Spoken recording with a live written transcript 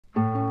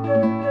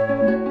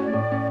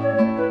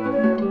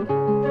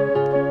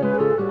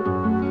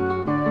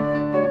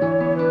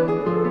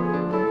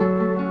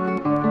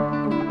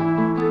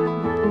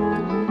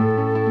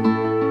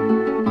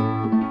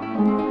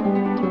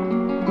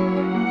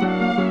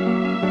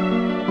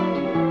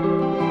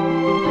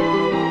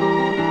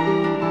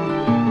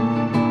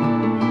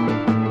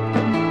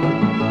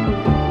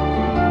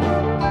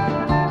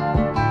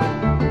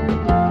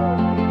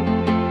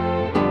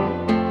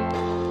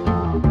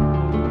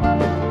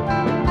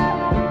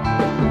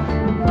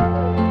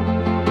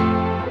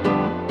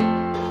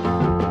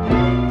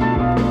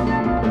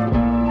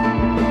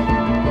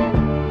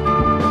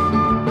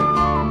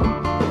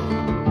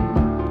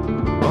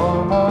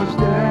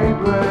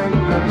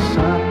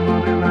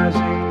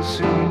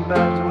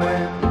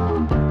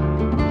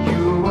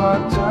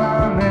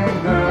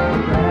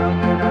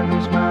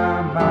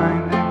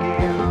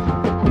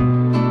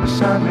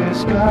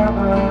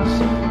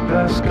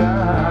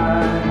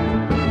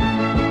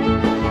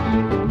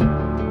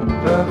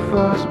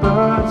first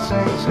bird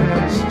sings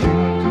his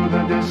tune to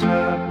the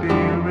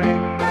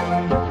disappearing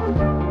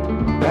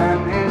moon,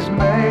 and his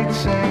mates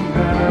sing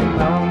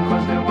along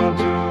cause they want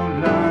to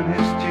learn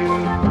his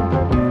tune.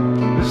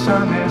 The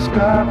sun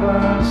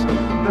discovers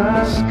the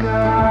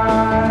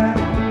sky.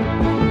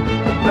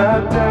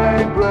 At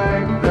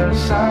daybreak the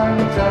sun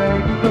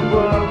takes the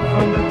world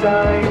from the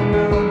dying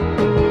moon.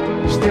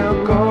 Still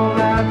cold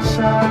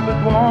outside but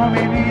warm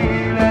in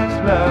here, let's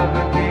love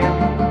again.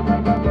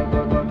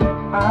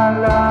 I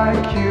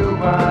like you,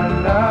 I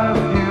love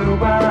you,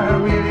 I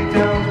really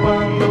don't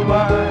wonder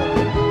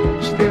why.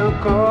 Still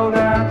cold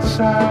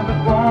outside but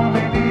warm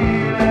in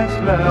here, let's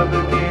love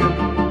again.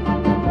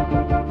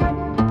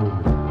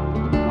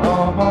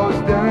 Almost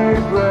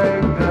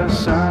daybreak, the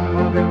sun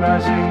will be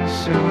rising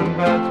soon,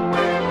 but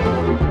when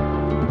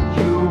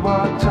you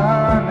are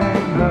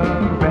turning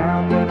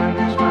around and I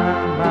lose my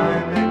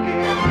mind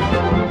again,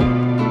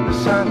 the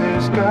sun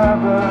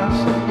discovers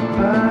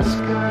the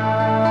sky.